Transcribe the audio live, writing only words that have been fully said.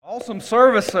Awesome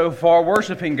service so far,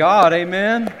 worshiping God,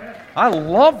 amen. I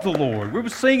love the Lord. We were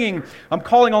singing, I'm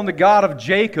calling on the God of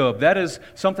Jacob. That is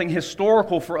something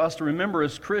historical for us to remember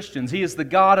as Christians. He is the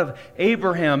God of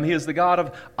Abraham. He is the God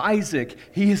of Isaac.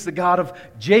 He is the God of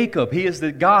Jacob. He is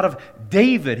the God of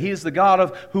David. He is the God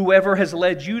of whoever has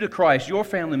led you to Christ, your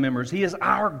family members. He is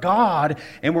our God,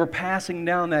 and we're passing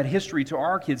down that history to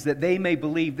our kids that they may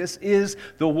believe this is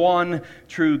the one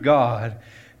true God.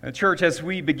 Church, as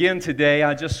we begin today,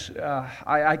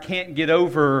 I can't get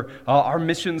over our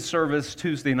mission service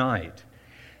Tuesday night.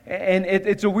 And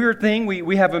it's a weird thing.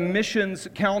 We have a missions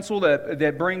council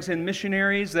that brings in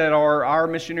missionaries that are our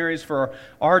missionaries for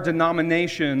our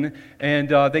denomination, and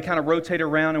they kind of rotate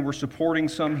around, and we're supporting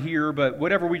some here. But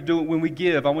whatever we do, when we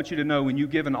give, I want you to know when you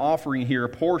give an offering here, a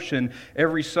portion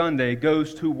every Sunday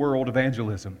goes to world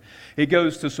evangelism. It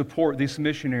goes to support these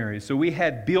missionaries. So we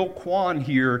had Bill Kwan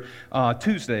here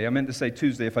Tuesday. I meant to say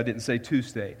Tuesday if I didn't say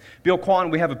Tuesday. Bill Kwan,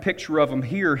 we have a picture of him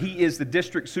here. He is the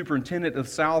district superintendent of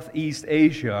Southeast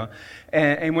Asia.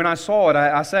 And when I saw it,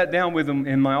 I sat down with him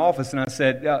in my office and I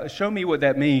said, show me what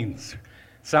that means,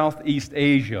 Southeast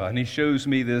Asia. And he shows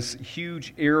me this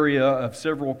huge area of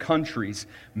several countries,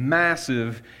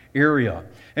 massive area.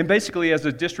 And basically, as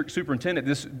a district superintendent,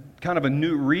 this kind of a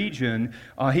new region,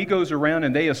 he goes around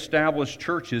and they establish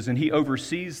churches, and he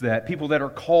oversees that. People that are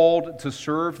called to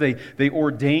serve, they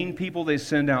ordain people, they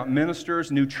send out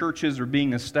ministers, new churches are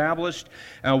being established.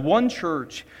 One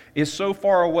church is so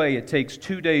far away, it takes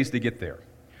 2 days to get there.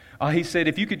 He said,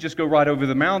 if you could just go right over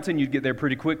the mountain, you'd get there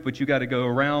pretty quick, but you got to go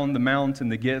around the mountain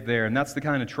to get there. And that's the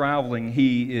kind of traveling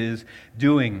he is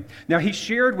doing. Now, he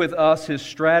shared with us his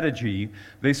strategy.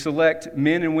 They select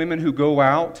men and women who go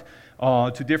out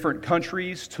to different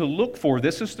countries to look for,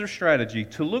 this is their strategy,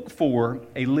 to look for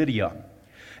a Lydia.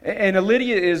 And a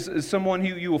Lydia is someone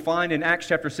who you will find in Acts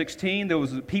chapter 16. There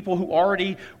was people who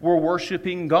already were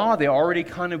worshiping God. They already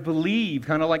kind of believed,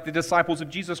 kind of like the disciples of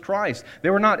Jesus Christ. They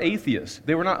were not atheists.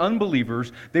 They were not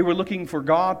unbelievers. They were looking for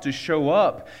God to show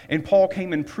up. And Paul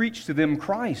came and preached to them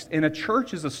Christ. And a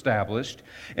church is established.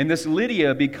 And this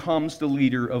Lydia becomes the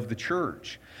leader of the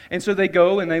church. And so they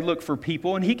go and they look for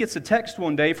people, and he gets a text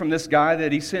one day from this guy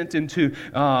that he sent into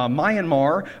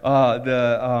Myanmar,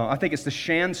 I think it's the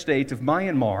Shan state of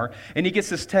Myanmar, and he gets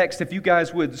this text. If you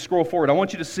guys would scroll forward, I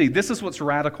want you to see, this is what's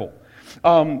radical.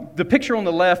 The picture on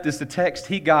the left is the text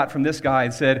he got from this guy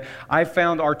and said, I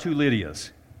found our two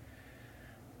Lydias.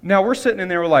 Now we're sitting in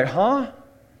there, we're like, huh?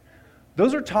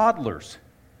 Those are toddlers.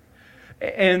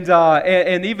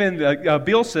 And even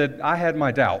Bill said, I had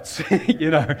my doubts, you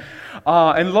know.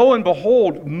 And lo and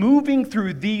behold, moving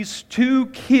through these two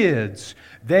kids,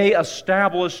 they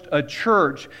established a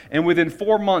church, and within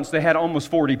 4 months, they had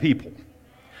almost 40 people.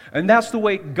 And that's the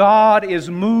way God is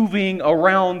moving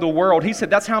around the world. He said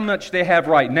that's how much they have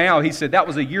right now. He said that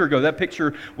was a year ago. That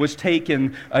picture was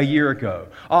taken a year ago.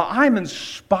 I'm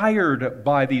inspired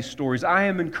by these stories. I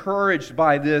am encouraged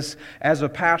by this as a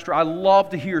pastor. I love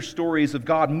to hear stories of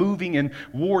God moving in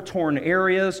war-torn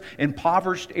areas,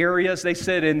 impoverished areas. They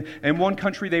said in one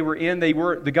country they were in,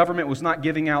 the government was not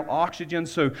giving out oxygen,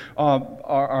 so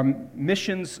our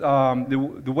missions,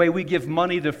 the way we give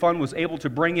money to fund was able to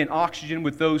bring in oxygen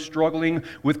with those struggling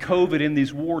with COVID in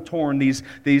these war-torn,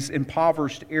 these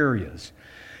impoverished areas.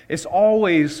 It's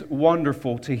always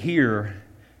wonderful to hear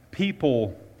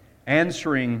people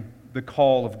answering the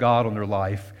call of God on their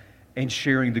life and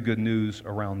sharing the good news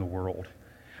around the world.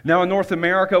 Now in North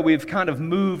America, we've kind of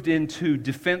moved into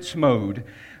defense mode,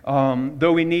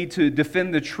 though we need to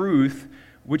defend the truth,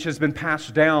 which has been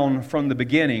passed down from the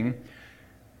beginning.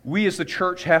 We as the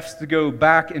church have to go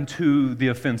back into the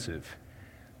offensive.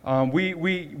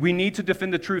 We need to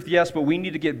defend the truth, yes, but we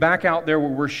need to get back out there where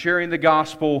we're sharing the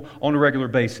gospel on a regular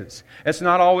basis. It's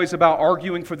not always about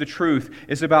arguing for the truth.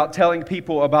 It's about telling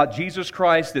people about Jesus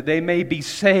Christ that they may be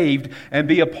saved and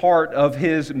be a part of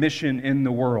His mission in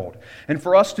the world. And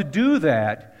for us to do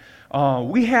that,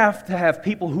 we have to have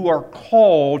people who are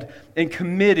called and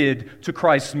committed to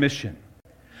Christ's mission.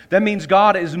 That means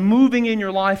God is moving in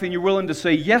your life and you're willing to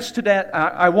say yes to that.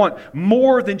 I want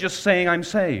more than just saying I'm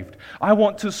saved. I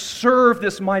want to serve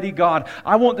this mighty God.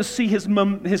 I want to see His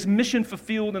mission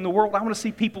fulfilled in the world. I want to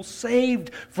see people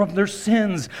saved from their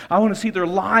sins. I want to see their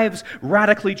lives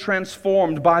radically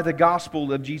transformed by the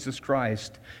gospel of Jesus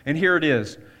Christ. And here it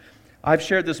is. I've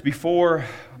shared this before.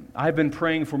 I've been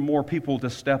praying for more people to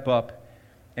step up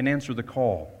and answer the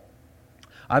call.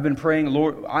 I've been praying,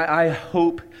 Lord, I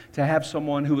hope to have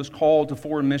someone who is called to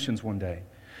foreign missions one day.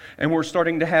 And we're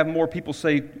starting to have more people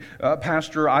say,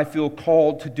 Pastor, I feel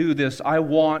called to do this. I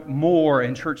want more.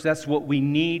 And church, that's what we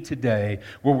need today,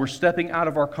 where we're stepping out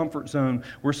of our comfort zone.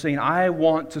 We're saying, I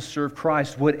want to serve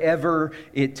Christ, whatever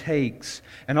it takes.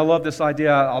 And I love this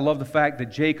idea. I love the fact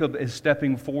that Jacob is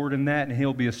stepping forward in that, and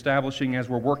he'll be establishing, as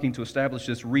we're working to establish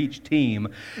this Reach team,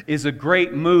 is a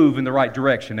great move in the right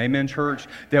direction. Amen, church?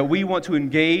 That we want to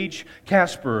engage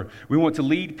Casper. We want to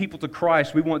lead people to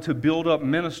Christ. We want to build up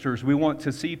ministers. We want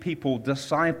to see people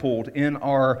discipled in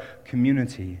our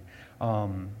community.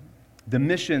 The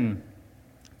mission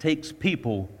takes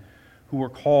people who are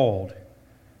called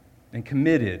and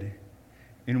committed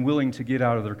and willing to get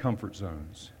out of their comfort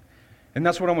zones. And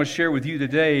that's what I'm going to share with you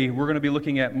today. We're going to be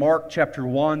looking at Mark chapter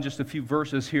 1, just a few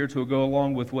verses here to go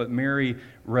along with what Mary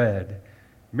read.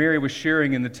 Mary was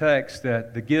sharing in the text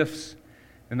that the gifts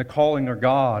and the calling of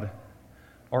God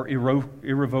are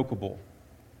irrevocable.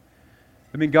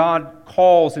 I mean, God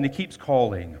calls and He keeps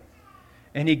calling.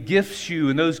 And He gifts you,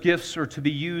 and those gifts are to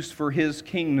be used for His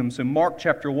kingdom. So Mark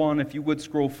chapter 1, if you would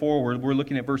scroll forward, we're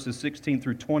looking at verses 16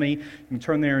 through 20. You can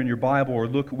turn there in your Bible or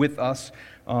look with us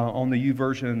on the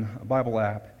YouVersion Bible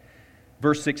app.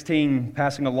 Verse 16,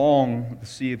 passing along the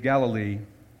Sea of Galilee,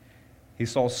 He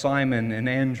saw Simon and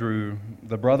Andrew,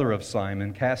 the brother of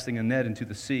Simon, casting a net into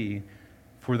the sea,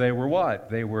 for they were what?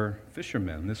 They were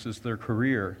fishermen. This is their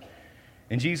career.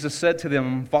 And Jesus said to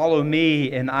them, follow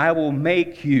me, and I will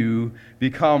make you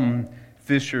become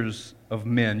fishers of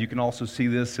men. You can also see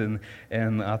this in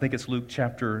I think it's Luke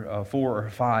chapter 4 or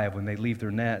 5, when they leave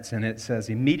their nets. And it says,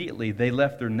 immediately they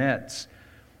left their nets,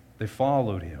 they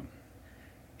followed Him.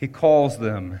 He calls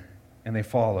them, and they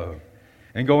follow.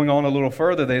 And going on a little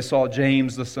further, they saw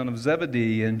James, the son of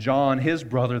Zebedee, and John, his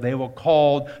brother. They were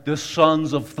called the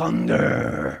sons of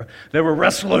thunder. They were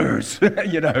wrestlers. What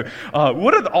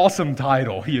an awesome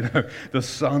title, the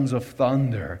sons of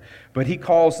thunder. But He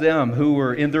calls them, who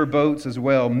were in their boats as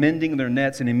well, mending their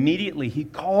nets, and immediately He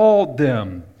called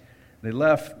them. They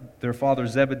left their father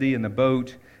Zebedee in the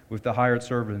boat with the hired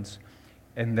servants,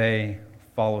 and they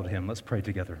followed Him. Let's pray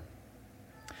together.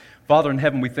 Father in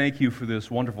heaven, we thank You for this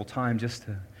wonderful time just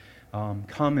to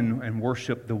come and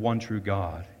worship the one true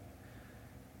God.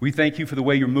 We thank You for the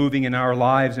way You're moving in our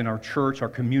lives, in our church, our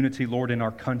community, Lord, in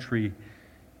our country.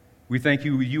 We thank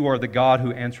You, You are the God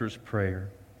who answers prayer.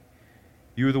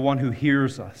 You are the one who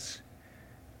hears us.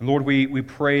 And Lord, we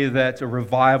pray that a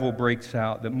revival breaks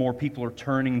out, that more people are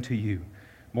turning to You.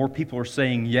 More people are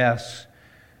saying yes.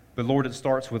 But Lord, it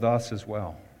starts with us as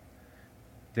well,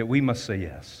 that we must say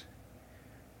yes.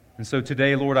 And so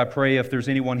today, Lord, I pray if there's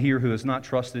anyone here who has not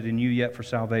trusted in You yet for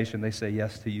salvation, they say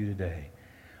yes to You today.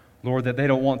 Lord, that they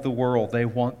don't want the world, they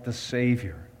want the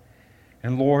Savior.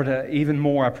 And Lord, even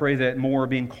more, I pray that more are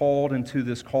being called into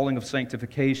this calling of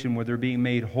sanctification, where they're being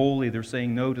made holy, they're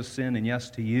saying no to sin and yes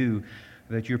to You,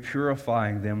 that You're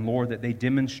purifying them, Lord, that they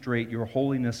demonstrate Your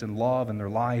holiness and love in their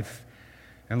life.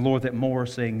 And Lord, that more are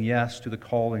saying yes to the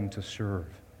calling to serve.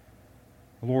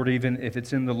 Lord, even if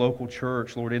it's in the local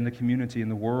church, Lord, in the community, in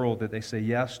the world, that they say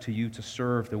yes to You to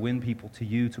serve, to win people to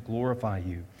You, to glorify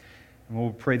You. And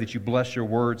we'll pray that You bless Your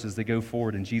words as they go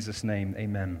forward. In Jesus' name,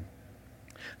 amen.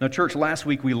 Now, church, last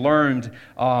week we learned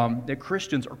that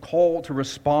Christians are called to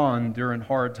respond during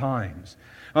hard times.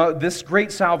 This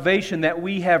great salvation that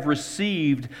we have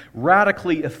received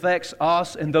radically affects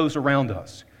us and those around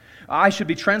us. I should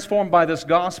be transformed by this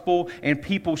gospel, and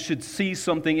people should see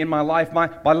something in my life.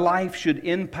 My life should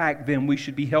impact them. We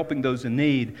should be helping those in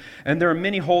need. And there are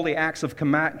many holy acts of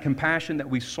compassion that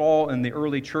we saw in the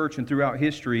early church and throughout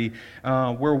history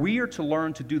where we are to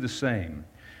learn to do the same.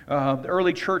 The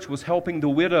early church was helping the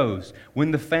widows.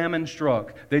 When the famine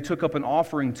struck, they took up an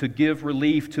offering to give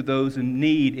relief to those in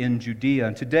need in Judea.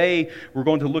 And today, we're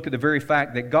going to look at the very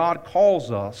fact that God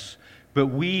calls us, but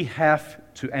we have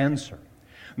to answer.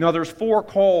 Now, there's 4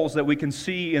 calls that we can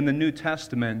see in the New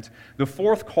Testament. The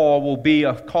 4th call will be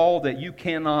a call that you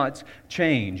cannot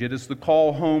change. It is the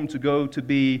call home to go to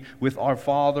be with our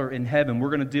Father in heaven. We're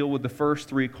going to deal with the first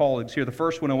 3 callings here. The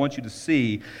first one I want you to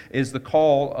see is the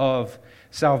call of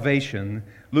salvation.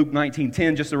 Luke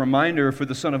 19:10, just a reminder, for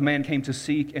the Son of Man came to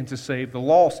seek and to save the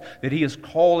lost, that He is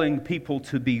calling people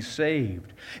to be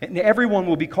saved. And everyone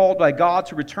will be called by God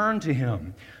to return to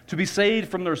Him, to be saved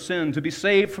from their sin, to be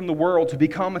saved from the world, to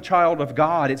become a child of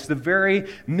God. It's the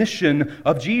very mission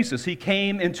of Jesus. He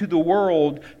came into the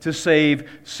world to save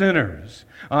sinners.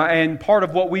 And part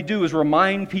of what we do is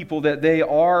remind people that they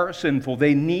are sinful.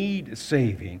 They need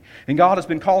saving. And God has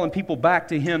been calling people back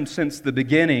to Him since the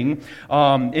beginning.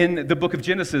 In the book of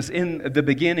Genesis, in the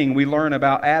beginning, we learn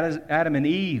about Adam and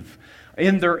Eve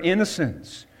in their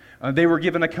innocence. They were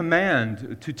given a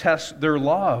command to test their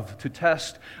love, to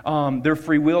test their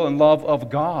free will and love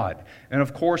of God. And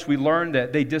of course, we learned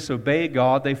that they disobey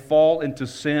God. They fall into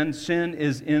sin. Sin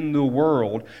is in the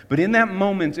world. But in that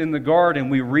moment in the garden,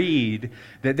 we read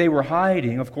that they were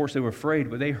hiding. Of course, they were afraid,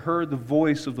 but they heard the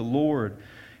voice of the Lord.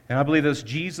 And I believe as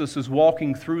Jesus is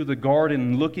walking through the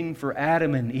garden looking for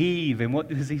Adam and Eve, and what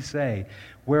does he say?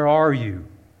 Where are you?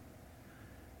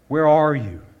 Where are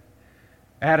you?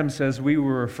 Adam says, we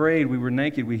were afraid, we were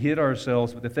naked, we hid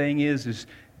ourselves. But the thing is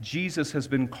Jesus has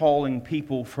been calling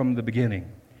people from the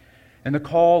beginning. And the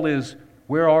call is,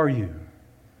 where are you?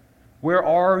 Where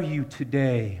are you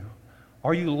today?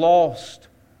 Are you lost?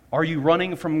 Are you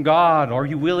running from God? Are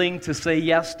you willing to say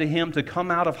yes to Him, to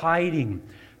come out of hiding?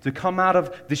 To come out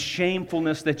of the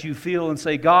shamefulness that you feel and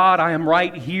say, God, I am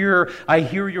right here. I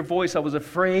hear your voice. I was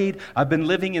afraid. I've been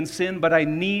living in sin, but I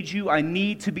need you. I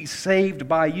need to be saved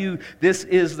by you. This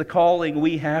is the calling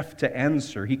we have to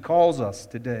answer. He calls us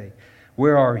today.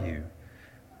 Where are you?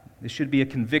 This should be a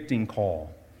convicting call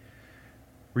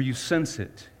where you sense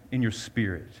it in your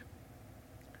spirit.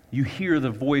 You hear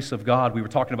the voice of God. We were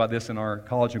talking about this in our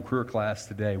college and career class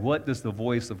today. What does the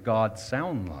voice of God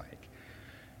sound like?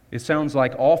 It sounds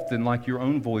often like your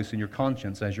own voice in your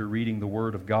conscience as you're reading the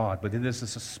Word of God. But this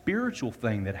is a spiritual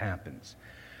thing that happens.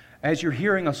 As you're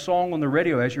hearing a song on the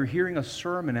radio, as you're hearing a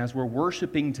sermon, as we're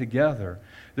worshiping together,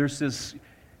 there's this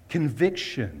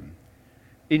conviction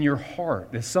in your heart.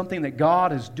 There's something that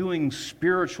God is doing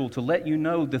spiritual to let you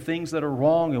know the things that are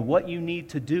wrong and what you need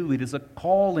to do. It is a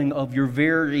calling of your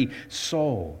very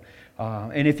soul.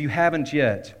 And if you haven't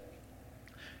yet,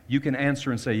 you can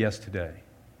answer and say yes today.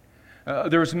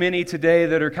 There's many today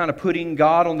that are kind of putting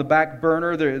God on the back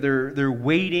burner. They're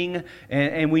waiting,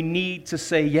 and we need to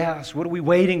say yes. What are we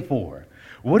waiting for?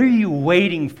 What are you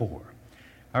waiting for?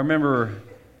 I remember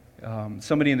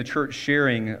somebody in the church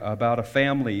sharing about a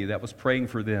family that was praying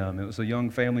for them. It was a young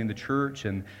family in the church,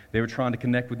 and they were trying to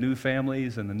connect with new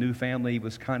families, and the new family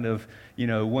was kind of,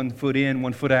 1 foot in,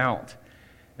 1 foot out.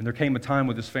 And there came a time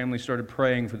where this family started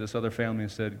praying for this other family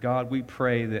and said, God, we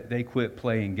pray that they quit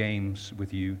playing games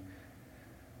with you.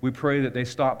 We pray that they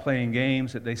stop playing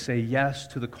games, that they say yes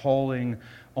to the calling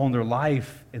on their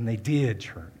life, and they did,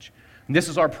 church. And this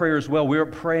is our prayer as well. We're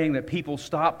praying that people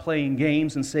stop playing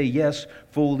games and say yes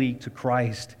fully to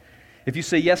Christ. If you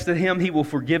say yes to Him, He will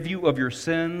forgive you of your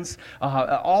sins.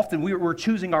 Often we're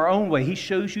choosing our own way. He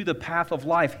shows you the path of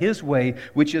life, His way,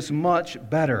 which is much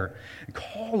better.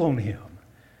 Call on Him.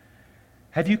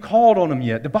 Have you called on Him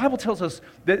yet? The Bible tells us,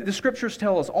 the Scriptures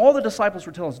tell us, all the disciples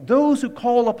were telling us, those who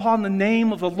call upon the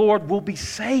name of the Lord will be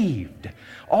saved.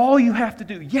 All you have to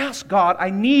do, yes, God, I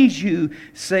need you,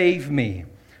 save me.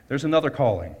 There's another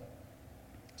calling.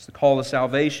 It's the call to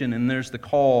salvation, and there's the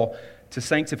call to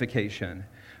sanctification.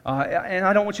 And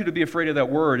I don't want you to be afraid of that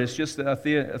word. It's just a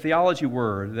theology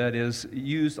word that is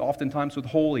used oftentimes with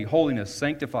holiness,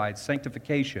 sanctified,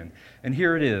 sanctification. And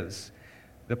here it is.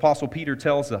 The Apostle Peter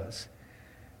tells us,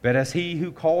 but as He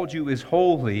who called you is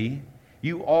holy,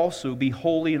 you also be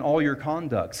holy in all your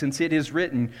conduct. Since it is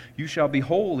written, you shall be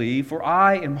holy, for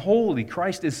I am holy.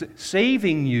 Christ is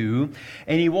saving you,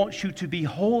 and He wants you to be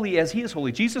holy as He is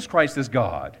holy. Jesus Christ is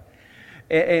God,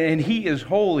 and He is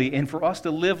holy. And for us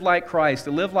to live like Christ,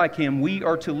 to live like Him, we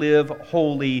are to live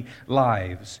holy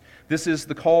lives. This is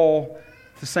the call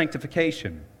to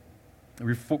sanctification. It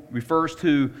refers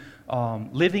to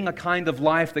living a kind of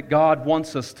life that God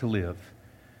wants us to live.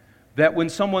 That when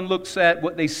someone looks at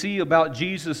what they see about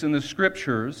Jesus in the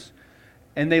Scriptures,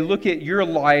 and they look at your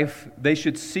life, they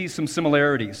should see some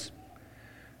similarities.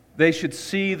 They should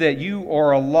see that you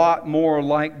are a lot more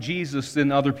like Jesus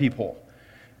than other people.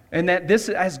 And that this,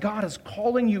 as God is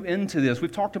calling you into this, we've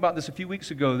talked about this a few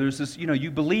weeks ago, there's this, you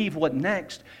believe what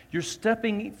next? You're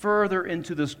stepping further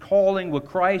into this calling where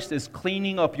Christ is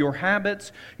cleaning up your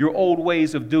habits, your old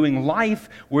ways of doing life,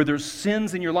 where there's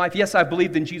sins in your life. Yes, I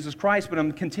believed in Jesus Christ, but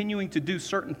I'm continuing to do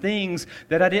certain things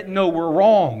that I didn't know were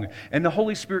wrong. And the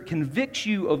Holy Spirit convicts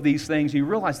you of these things. You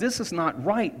realize this is not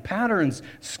right. Patterns,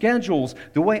 schedules,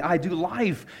 the way I do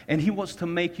life. And He wants to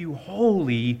make you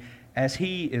holy as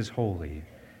He is holy.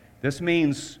 This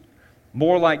means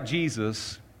more like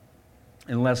Jesus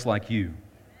and less like you.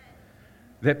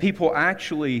 That people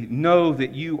actually know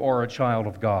that you are a child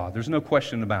of God. There's no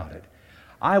question about it.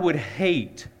 I would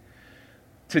hate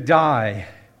to die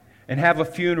and have a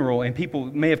funeral, and people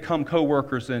may have come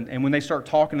coworkers, and when they start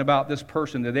talking about this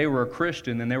person, that they were a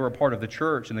Christian and they were a part of the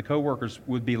church, and the coworkers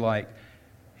would be like,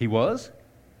 he was?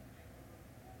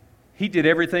 He did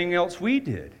everything else we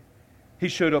did. He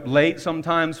showed up late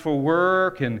sometimes for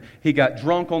work, and he got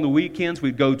drunk on the weekends.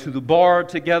 We'd go to the bar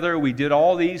together. We did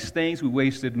all these things. We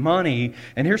wasted money.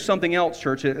 And here's something else,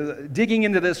 church. Digging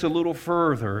into this a little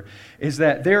further is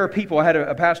that there are people. I had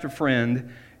a pastor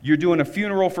friend. You're doing a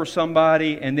funeral for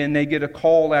somebody, and then they get a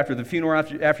call after the funeral,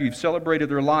 after you've celebrated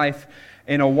their life,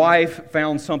 and a wife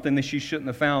found something that she shouldn't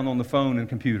have found on the phone and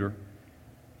computer.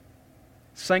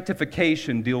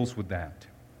 Sanctification deals with that.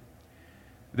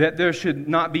 That there should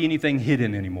not be anything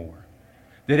hidden anymore.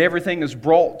 That everything is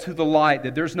brought to the light.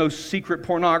 That there's no secret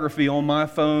pornography on my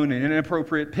phone and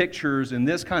inappropriate pictures and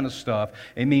this kind of stuff.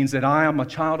 It means that I am a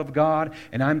child of God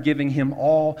and I'm giving Him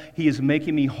all. He is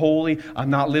making me holy. I'm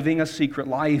not living a secret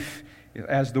life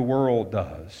as the world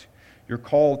does. You're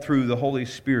called through the Holy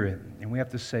Spirit, and we have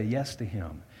to say yes to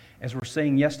Him. As we're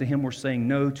saying yes to Him, we're saying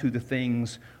no to the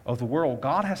things of the world.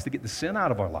 God has to get the sin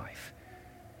out of our life.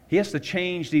 He has to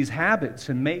change these habits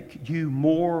and make you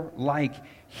more like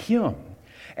Him.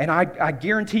 And I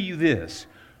guarantee you this,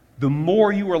 the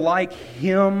more you are like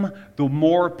Him, the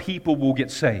more people will get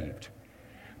saved.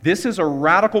 This is a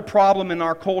radical problem in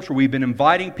our culture. We've been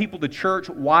inviting people to church.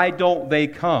 Why don't they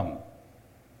come?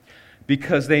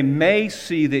 Because they may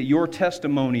see that your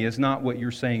testimony is not what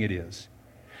you're saying it is.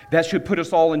 That should put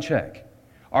us all in check.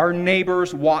 Our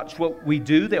neighbors watch what we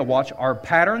do. They watch our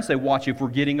patterns. They watch if we're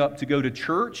getting up to go to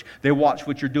church. They watch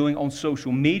what you're doing on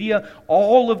social media.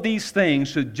 All of these things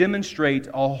should demonstrate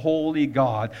a holy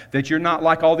God, that you're not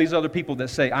like all these other people that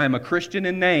say, I am a Christian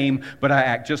in name, but I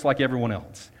act just like everyone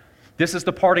else. This is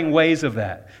the parting ways of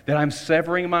that I'm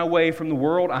severing my way from the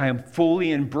world. I am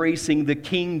fully embracing the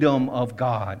kingdom of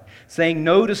God. Saying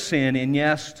no to sin and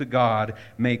yes to God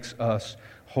makes us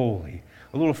holy.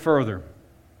 A little further.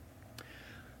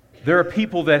 There are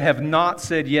people that have not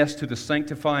said yes to the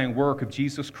sanctifying work of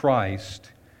Jesus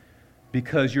Christ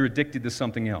because you're addicted to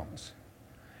something else.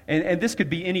 And this could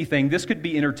be anything. This could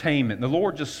be entertainment. The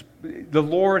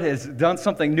Lord has done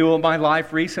something new in my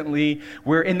life recently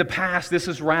where in the past this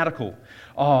is radical.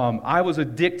 I was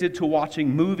addicted to watching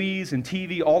movies and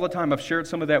TV all the time. I've shared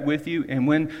some of that with you. And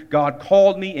when God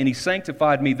called me and He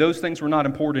sanctified me, those things were not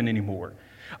important anymore.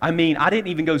 I mean, I didn't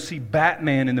even go see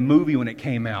Batman in the movie when it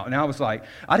came out. And I was like,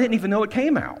 I didn't even know it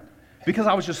came out because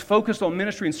I was just focused on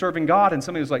ministry and serving God. And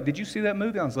somebody was like, did you see that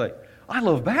movie? I was like, I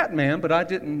love Batman, but I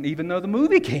didn't even know the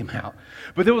movie came out.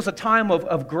 But there was a time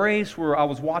of grace where I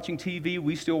was watching TV.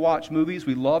 We still watch movies.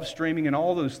 We love streaming and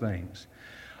all those things.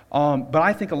 But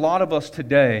I think a lot of us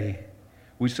today,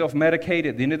 we self-medicate.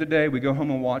 At the end of the day, we go home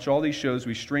and watch all these shows.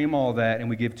 We stream all that, and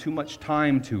we give too much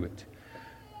time to it.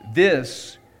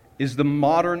 This is the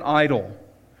modern idol.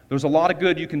 There's a lot of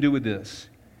good you can do with this.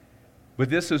 But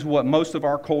this is what most of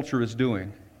our culture is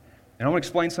doing. And I want to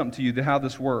explain something to you how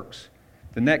this works.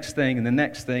 The next thing, and the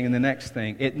next thing, and the next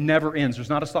thing. It never ends. There's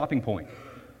not a stopping point.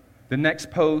 The next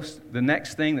post, the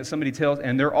next thing that somebody tells,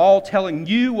 and they're all telling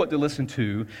you what to listen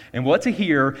to, and what to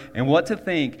hear, and what to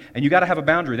think, and you got to have a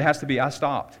boundary. There has to be, I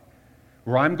stopped.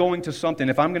 Where I'm going to something,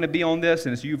 if I'm going to be on this,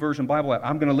 and it's YouVersion Bible app,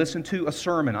 I'm going to listen to a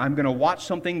sermon. I'm going to watch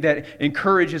something that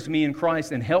encourages me in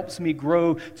Christ and helps me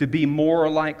grow to be more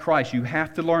like Christ. You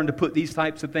have to learn to put these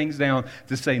types of things down,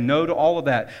 to say no to all of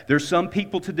that. There's some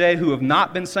people today who have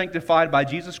not been sanctified by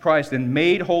Jesus Christ and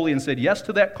made holy and said yes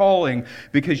to that calling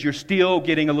because you're still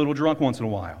getting a little drunk once in a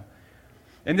while.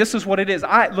 And this is what it is.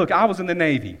 I was in the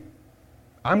Navy.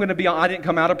 I didn't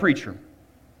come out a preacher.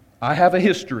 I have a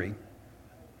history.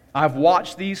 I've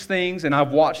watched these things, and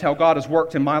I've watched how God has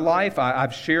worked in my life.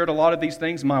 I've shared a lot of these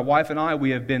things. My wife and I, we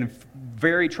have been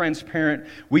very transparent.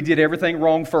 We did everything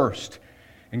wrong first,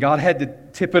 and God had to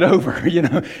tip it over,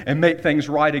 and make things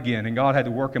right again, and God had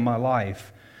to work in my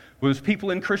life. Well, there's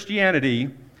people in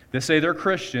Christianity that say they're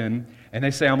Christian, and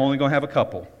they say, I'm only going to have a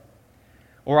couple.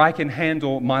 Or I can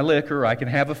handle my liquor, I can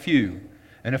have a few.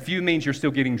 And a few means you're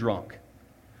still getting drunk.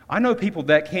 I know people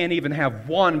that can't even have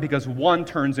one because one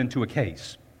turns into a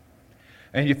case.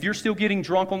 And if you're still getting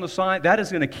drunk on the side, that is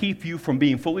going to keep you from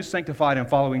being fully sanctified and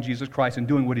following Jesus Christ and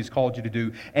doing what He's called you to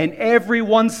do. And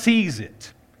everyone sees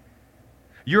it.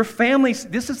 Your family,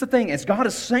 this is the thing, as God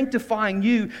is sanctifying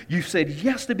you, you said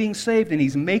yes to being saved and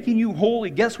He's making you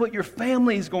holy. Guess what your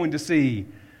family is going to see?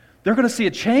 They're going to see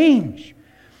a change.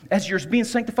 As you're being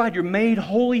sanctified, you're made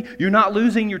holy. You're not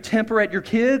losing your temper at your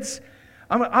kids.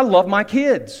 I love my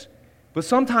kids. But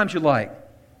sometimes you're like,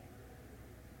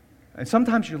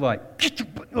 get your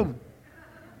butt over.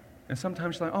 And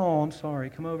sometimes you're like, oh, I'm sorry,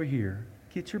 come over here.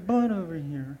 Get your butt over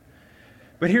here.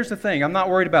 But here's the thing, I'm not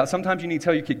worried about it. Sometimes you need to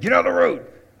tell your kid, get out of the road.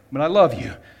 But I love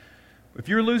you. If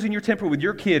you're losing your temper with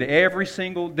your kid every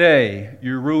single day,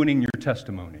 you're ruining your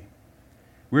testimony.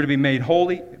 We're to be made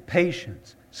holy,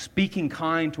 patience, speaking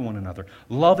kind to one another,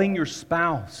 loving your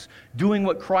spouse, doing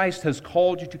what Christ has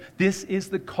called you to. This is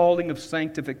the calling of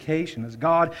sanctification, as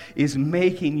God is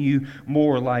making you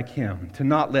more like Him, to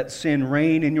not let sin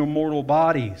reign in your mortal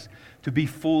bodies, to be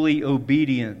fully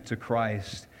obedient to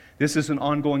Christ. This is an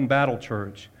ongoing battle,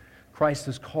 church. Christ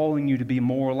is calling you to be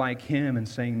more like Him and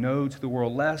saying no to the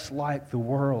world, less like the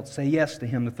world. Say yes to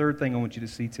Him. The third thing I want you to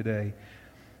see today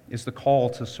is the call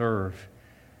to serve.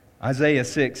 Isaiah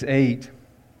 6:8.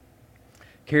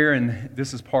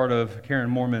 This is part of Karen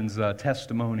Moorman's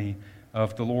testimony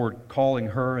of the Lord calling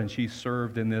her, and she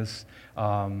served in this,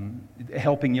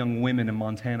 helping young women in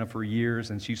Montana for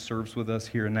years, and she serves with us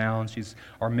here now, and she's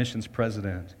our missions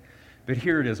president. But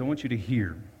here it is. I want you to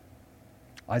hear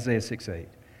Isaiah 6:8.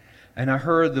 And I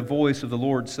heard the voice of the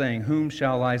Lord saying, whom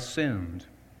shall I send?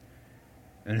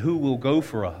 And who will go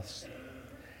for us?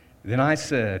 Then I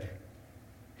said,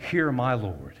 here, my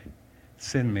Lord,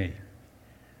 send me.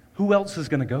 Who else is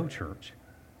going to go, church?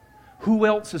 Who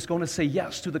else is going to say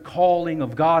yes to the calling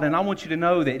of God? And I want you to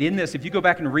know that in this, if you go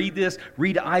back and read this,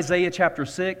 read Isaiah chapter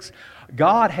 6,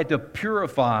 God had to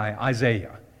purify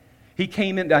Isaiah. He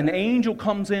came in, an angel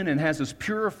comes in and has this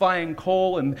purifying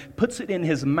coal and puts it in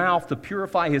his mouth to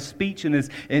purify his speech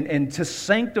and to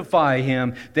sanctify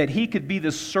him, that he could be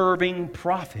the serving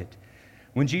prophet.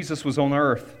 When Jesus was on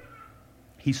earth,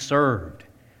 He served.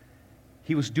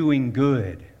 He was doing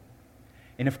good.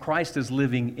 And if Christ is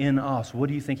living in us, what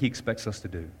do you think He expects us to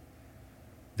do?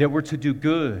 That we're to do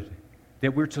good,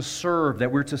 that we're to serve,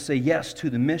 that we're to say yes to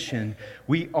the mission.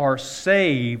 We are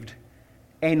saved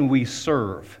and we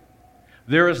serve.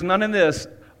 There is none in this,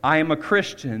 I am a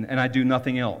Christian and I do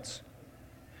nothing else.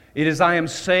 It is I am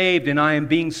saved and I am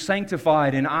being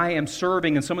sanctified and I am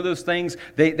serving. And some of those things,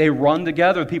 they run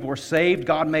together. People are saved,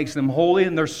 God makes them holy,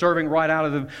 and they're serving right out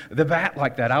of the bat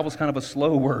like that. I was kind of a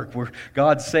slow work where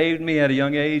God saved me at a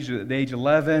young age, at the age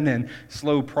 11, and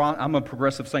I'm a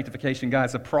progressive sanctification guy.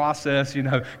 It's a process,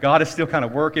 God is still kind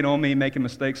of working on me, making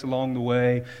mistakes along the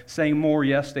way, saying more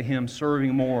yes to Him,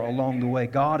 serving more along the way.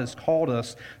 God has called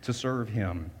us to serve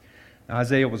Him. Now,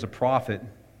 Isaiah was a prophet,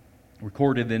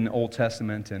 recorded in the Old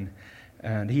Testament,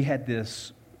 and he had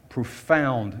this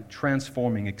profound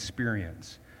transforming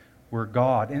experience where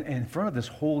God, in front of this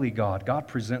holy God, God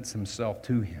presents Himself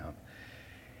to him.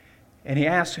 And he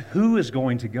asks, who is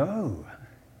going to go?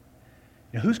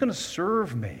 Who's going to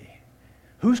serve me?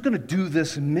 Who's going to do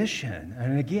this mission?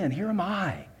 And again, here am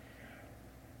I.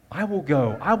 I will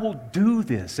go. I will do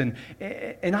this. And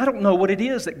I don't know what it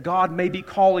is that God may be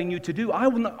calling you to do.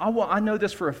 I know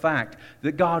this for a fact,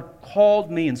 that God called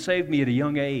me and saved me at a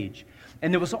young age.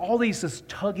 And there was all this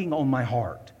tugging on my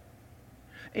heart.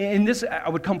 And this, I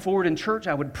would come forward in church,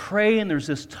 I would pray, and there's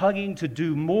this tugging to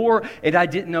do more, and I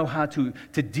didn't know how to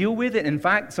deal with it. In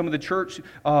fact, some of the church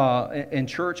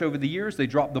over the years, they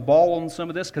dropped the ball on some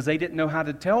of this because they didn't know how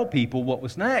to tell people what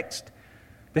was next.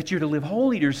 That you're to live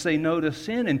holy, to say no to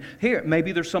sin. And here,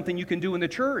 maybe there's something you can do in the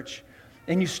church.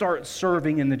 And you start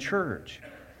serving in the church.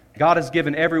 God has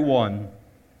given everyone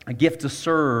a gift to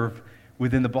serve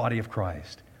within the body of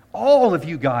Christ. All of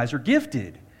you guys are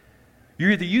gifted.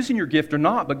 You're either using your gift or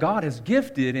not, but God has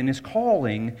gifted and is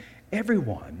calling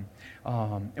everyone.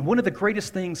 And one of the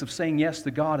greatest things of saying yes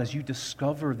to God is you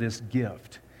discover this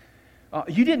gift.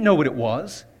 You didn't know what it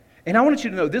was. And I want you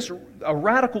to know, a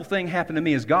radical thing happened to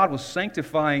me as God was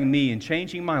sanctifying me and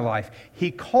changing my life.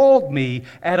 He called me,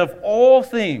 out of all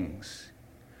things,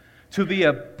 to be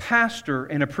a pastor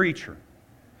and a preacher.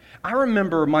 I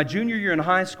remember my junior year in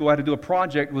high school, I had to do a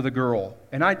project with a girl.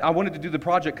 And I wanted to do the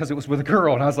project because it was with a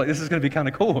girl. And I was like, this is going to be kind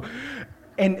of cool.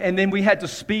 And then we had to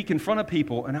speak in front of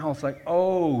people, and I was like,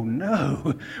 oh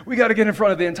no, we got to get in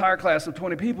front of the entire class of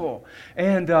 20 people.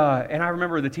 And I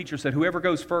remember the teacher said, whoever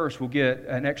goes first will get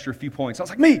an extra few points. I was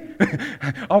like, me,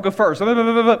 I'll go first.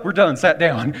 We're done, sat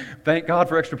down. Thank God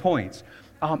for extra points.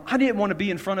 I didn't want to be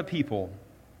in front of people.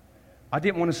 I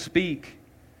didn't want to speak.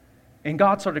 And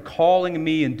God started calling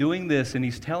me and doing this, and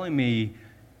He's telling me,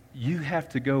 you have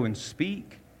to go and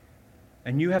speak.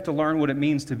 And you have to learn what it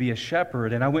means to be a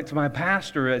shepherd. And I went to my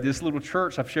pastor at this little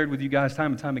church I've shared with you guys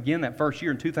time and time again. That first year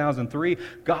in 2003,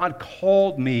 God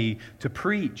called me to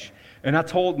preach. And I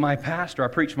told my pastor, I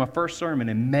preached my first sermon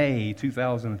in May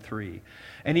 2003.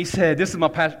 And he said, this is my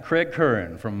pastor, Craig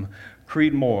Curran from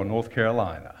Creedmoor, North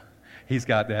Carolina. He's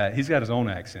got his own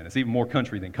accent. It's even more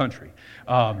country than country.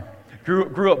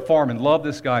 Grew up farming, loved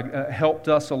this guy, helped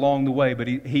us along the way. But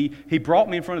he brought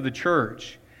me in front of the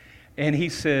church. And he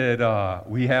said,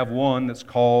 we have one that's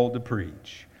called to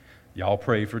preach. Y'all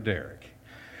pray for Derek.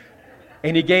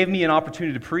 And he gave me an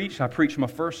opportunity to preach. I preached my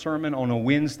first sermon on a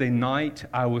Wednesday night.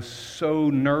 I was so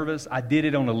nervous. I did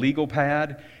it on a legal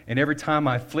pad, and every time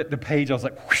I flipped the page, I was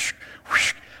like, whoosh,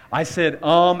 whoosh. I said,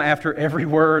 after every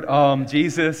word,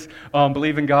 Jesus,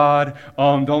 believe in God,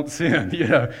 don't sin.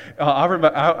 I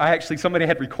remember, I actually, somebody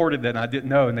had recorded that, and I didn't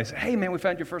know, and they said, hey, man, we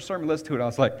found your first sermon, listen to it. I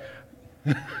was like,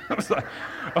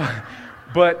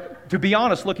 but to be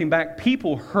honest, looking back,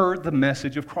 people heard the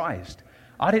message of Christ.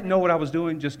 I didn't know what I was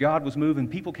doing, just God was moving.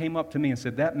 People came up to me and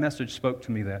said, that message spoke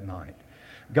to me that night.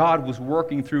 God was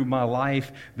working through my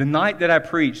life. The night that I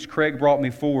preached, Craig brought me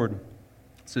forward,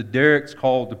 said, Derek's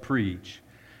called to preach.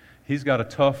 He's got a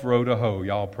tough row to hoe.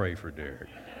 Y'all pray for Derek.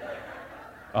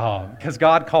 Because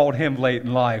God called him late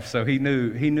in life, so he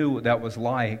knew what that was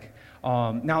like.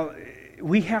 Now,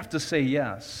 we have to say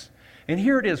yes. And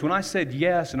here it is. When I said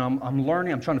yes, and I'm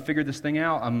learning, I'm trying to figure this thing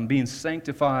out, I'm being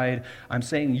sanctified, I'm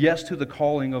saying yes to the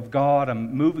calling of God,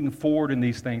 I'm moving forward in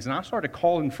these things. And I started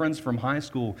calling friends from high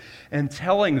school and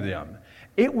telling them.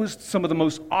 It was some of the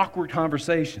most awkward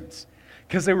conversations.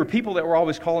 Because there were people that were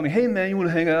always calling me, hey, man, you want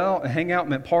to hang out? And hang out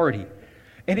meant party.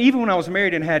 And even when I was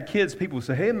married and had kids, people would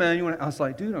say, hey, man, you want to? I was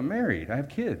like, dude, I'm married. I have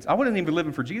kids. I wasn't even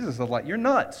living for Jesus. I was like, you're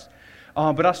nuts.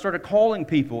 But I started calling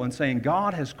people and saying,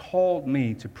 God has called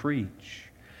me to preach.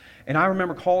 And I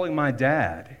remember calling my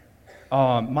dad.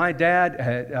 My dad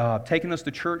had taken us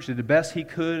to church, did the best he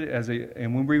could,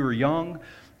 and when we were young,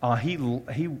 he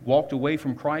walked away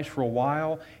from Christ for a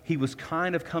while. He was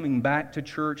kind of coming back to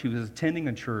church. He was attending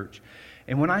a church.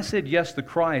 And when I said yes to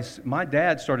Christ, my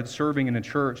dad started serving in a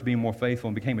church, being more faithful,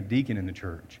 and became a deacon in the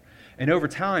church. And over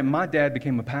time, my dad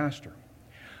became a pastor.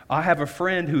 I have a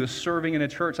friend who is serving in a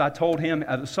church. I told him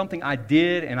something I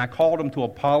did, and I called him to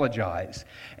apologize.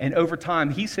 And over time,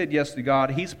 he said yes to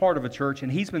God. He's part of a church, and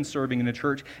he's been serving in a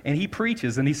church, and he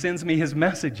preaches, and he sends me his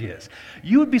messages.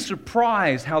 You would be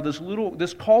surprised how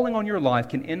this calling on your life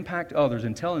can impact others,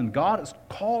 and telling them, God is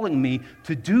calling me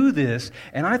to do this,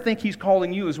 and I think he's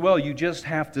calling you as well. You just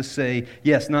have to say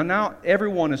yes. Now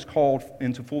everyone is called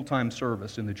into full-time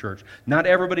service in the church. Not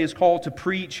everybody is called to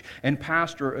preach and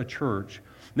pastor a church.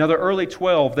 Now, the early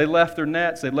 12, they left their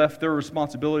nets, they left their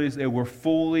responsibilities, they were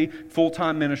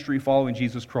full-time ministry following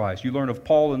Jesus Christ. You learn of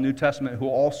Paul in the New Testament who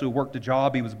also worked a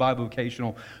job, he was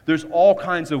bivocational. There's all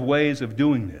kinds of ways of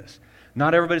doing this.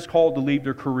 Not everybody's called to leave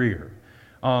their career.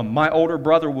 My older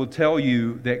brother will tell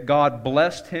you that God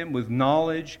blessed him with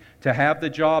knowledge to have the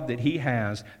job that he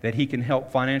has, that he can help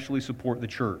financially support the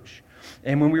church.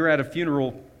 And when we were at a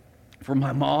funeral for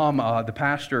my mom, the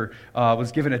pastor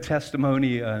was giving a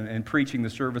testimony and preaching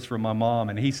the service for my mom,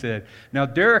 and he said, now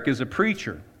Derek is a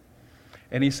preacher.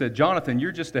 And he said, Jonathan,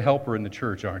 you're just a helper in the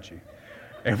church, aren't you?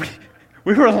 And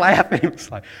we were laughing. It was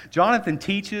like, Jonathan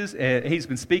teaches, he's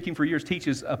been speaking for years,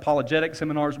 teaches apologetic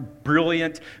seminars,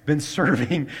 brilliant, been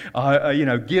serving,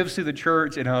 gives to the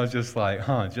church, and I was just like,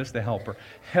 just a helper.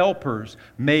 Helpers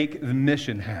make the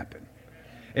mission happen.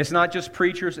 It's not just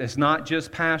preachers, it's not just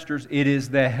pastors, it is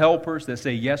the helpers that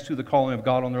say yes to the calling of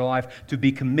God on their life, to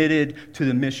be committed to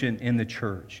the mission in the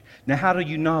church. Now, how do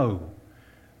you know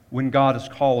when God is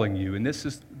calling you? And this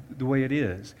is the way it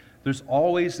is. There's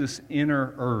always this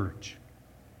inner urge.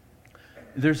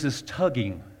 There's this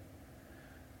tugging.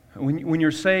 When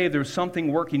you're saved, there's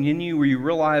something working in you where you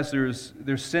realize there's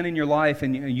sin in your life,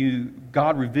 and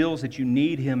God reveals that you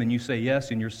need Him, and you say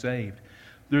yes, and you're saved.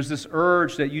 There's this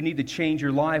urge that you need to change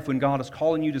your life when God is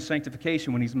calling you to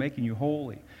sanctification, when He's making you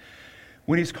holy.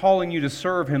 When He's calling you to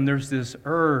serve Him, there's this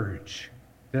urge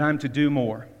that I'm to do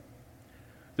more.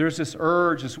 There's this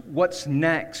urge, this what's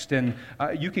next, and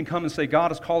you can come and say,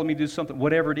 God is calling me to do something,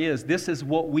 whatever it is. This is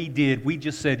what we did. We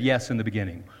just said yes in the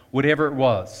beginning, whatever it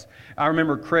was. I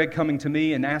remember Craig coming to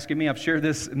me and asking me, I've shared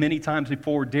this many times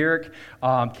before, Derek,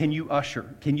 can you usher?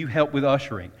 Can you help with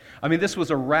ushering? I mean, this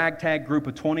was a ragtag group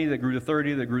of 20 that grew to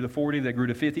 30, that grew to 40, that grew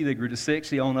to 50, that grew to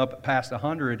 60, on up past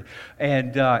 100,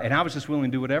 and I was just willing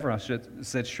to do whatever. I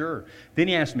said, sure. Then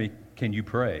he asked me, can you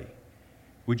pray?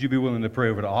 Would you be willing to pray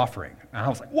over the offering? And I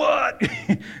was like, what?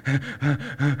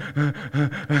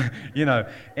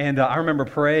 And I remember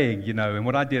praying, and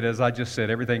what I did is I just said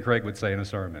everything Craig would say in a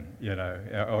sermon,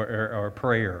 or a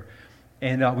prayer.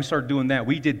 And we started doing that.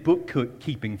 We did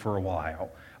bookkeeping for a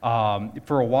while.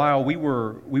 For a while, we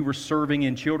were serving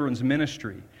in children's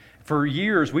ministry. For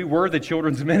years, we were the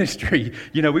children's ministry.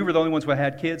 We were the only ones who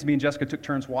had kids. Me and Jessica took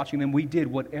turns watching them. We did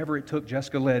whatever it took.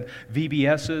 Jessica led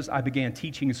VBSs. I began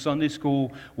teaching Sunday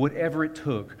school. Whatever it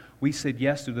took, we said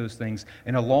yes to those things.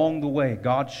 And along the way,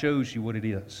 God shows you what it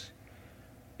is.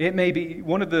 It may be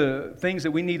one of the things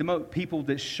that we need the most, people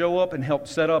that show up and help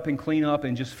set up and clean up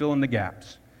and just fill in the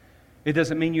gaps. It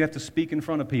doesn't mean you have to speak in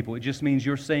front of people. It just means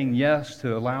you're saying yes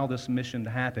to allow this mission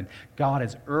to happen. God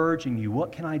is urging you,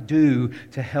 what can I do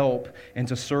to help and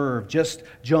to serve? Just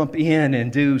jump in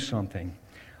and do something.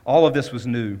 All of this was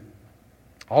new.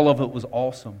 All of it was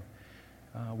awesome.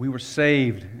 We were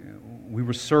saved. We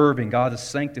were serving. God is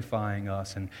sanctifying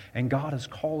us. And God is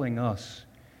calling us,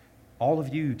 all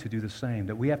of you, to do the same.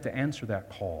 That we have to answer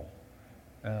that call.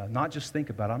 Not just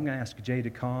think about it. I'm going to ask Jay to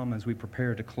come as we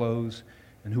prepare to close,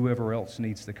 and whoever else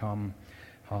needs to come.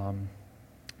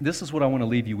 This is what I want to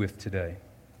leave you with today.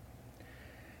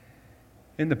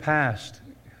 In the past,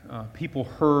 people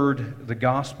heard the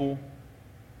gospel.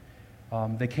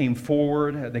 They came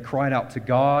forward. They cried out to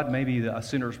God. Maybe a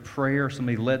sinner's prayer.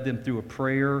 Somebody led them through a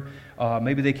prayer.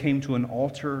 Maybe they came to an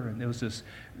altar, and there was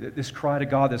this cry to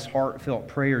God, this heartfelt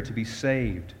prayer to be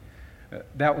saved.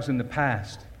 That was in the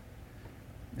past.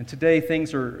 And today,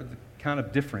 things are kind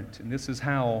of different, and this is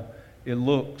how it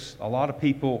looks. A lot of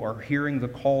people are hearing the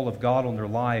call of God on their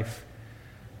life,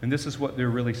 and this is what they're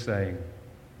really saying.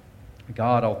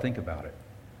 God, I'll think about it.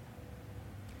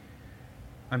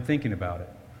 I'm thinking about it.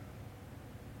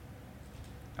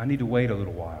 I need to wait a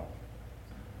little while.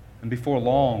 And before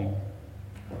long,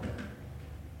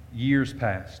 years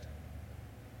passed,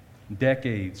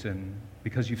 decades, and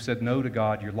because you've said no to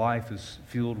God, your life is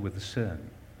filled with sin.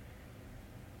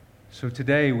 So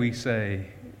today we say,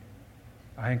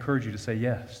 I encourage you to say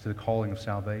yes to the calling of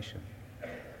salvation.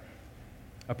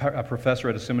 A professor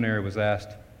at a seminary was asked,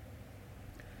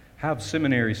 how have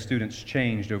seminary students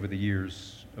changed over the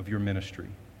years of your ministry?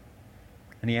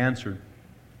 And he answered,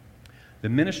 the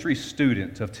ministry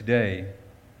students of today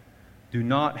do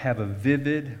not have a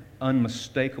vivid,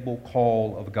 unmistakable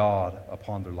call of God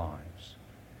upon their lives.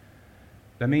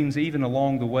 That means even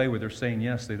along the way where they're saying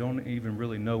yes, they don't even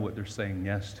really know what they're saying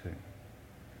yes to.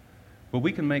 But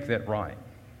we can make that right.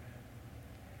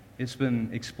 It's been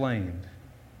explained,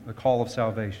 the call of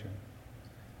salvation.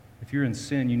 If you're in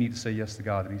sin, you need to say yes to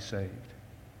God to be saved.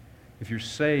 If you're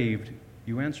saved,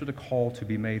 you answer the call to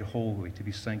be made holy, to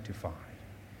be sanctified.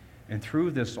 And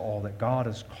through this all, that God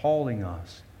is calling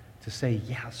us to say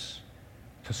yes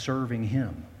to serving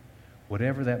Him,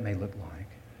 whatever that may look like.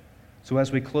 So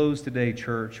as we close today,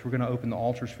 church, we're going to open the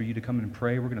altars for you to come and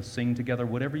pray. We're going to sing together.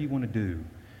 Whatever you want to do,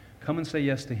 come and say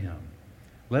yes to Him.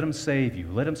 Let Him save you.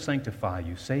 Let Him sanctify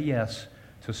you. Say yes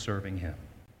to serving Him.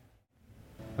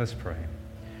 Let's pray.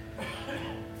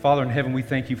 Father in heaven, we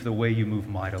thank You for the way You move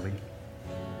mightily.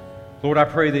 Lord, I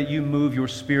pray that You move Your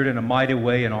Spirit in a mighty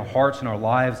way in our hearts and our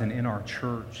lives and in our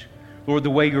church. Lord, the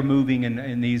way You're moving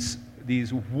in these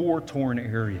war-torn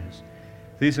areas,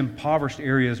 these impoverished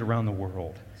areas around the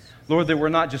world. Lord, that we're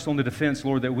not just on the defense,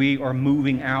 Lord, that we are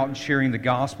moving out and sharing the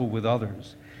gospel with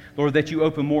others. Lord, that You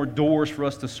open more doors for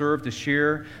us to serve, to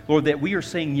share. Lord, that we are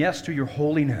saying yes to Your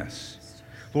holiness.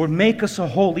 Lord, make us a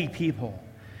holy people,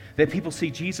 that people see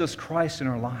Jesus Christ in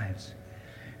our lives.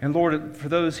 And Lord, for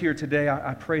those here today,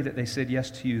 I pray that they said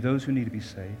yes to You, those who need to be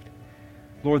saved.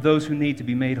 Lord, those who need to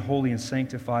be made holy and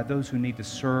sanctified, those who need to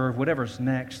serve, whatever's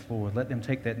next, Lord, let them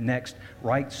take that next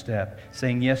right step,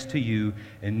 saying yes to You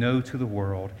and no to the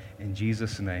world. In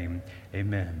Jesus' name,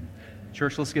 amen.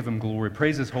 Church, let's give Him glory.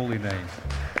 Praise His holy name.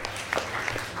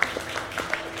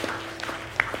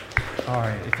 All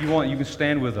right, if you want, you can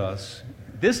stand with us.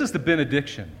 This is the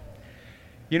benediction.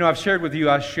 You know, I've shared with you,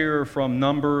 I share from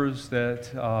Numbers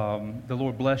that the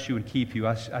Lord bless you and keep you.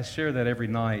 I share that every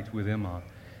night with Emma.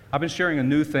 I've been sharing a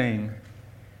new thing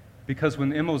because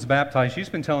when Emma was baptized, she's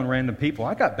been telling random people,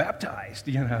 I got baptized,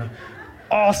 you know.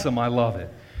 Awesome, I love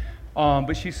it.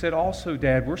 But she said, also,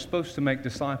 Dad, we're supposed to make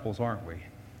disciples, aren't we?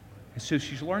 And so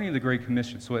she's learning the Great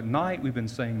Commission. So at night, we've been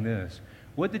saying this.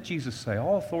 What did Jesus say?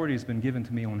 All authority has been given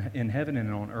to me in heaven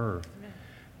and on earth.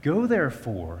 Go,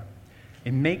 therefore,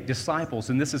 and make disciples,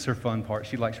 and this is her fun part,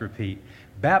 she likes to repeat,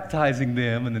 baptizing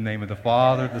them in the name of the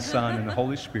Father, the Son, and the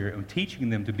Holy Spirit, and teaching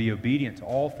them to be obedient to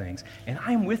all things, and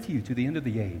I am with you to the end of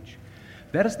the age.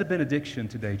 That is the benediction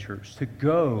today, church, to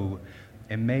go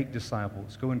and make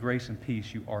disciples. Go in grace and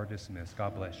peace. You are dismissed.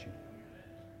 God bless you.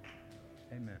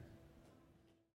 Amen.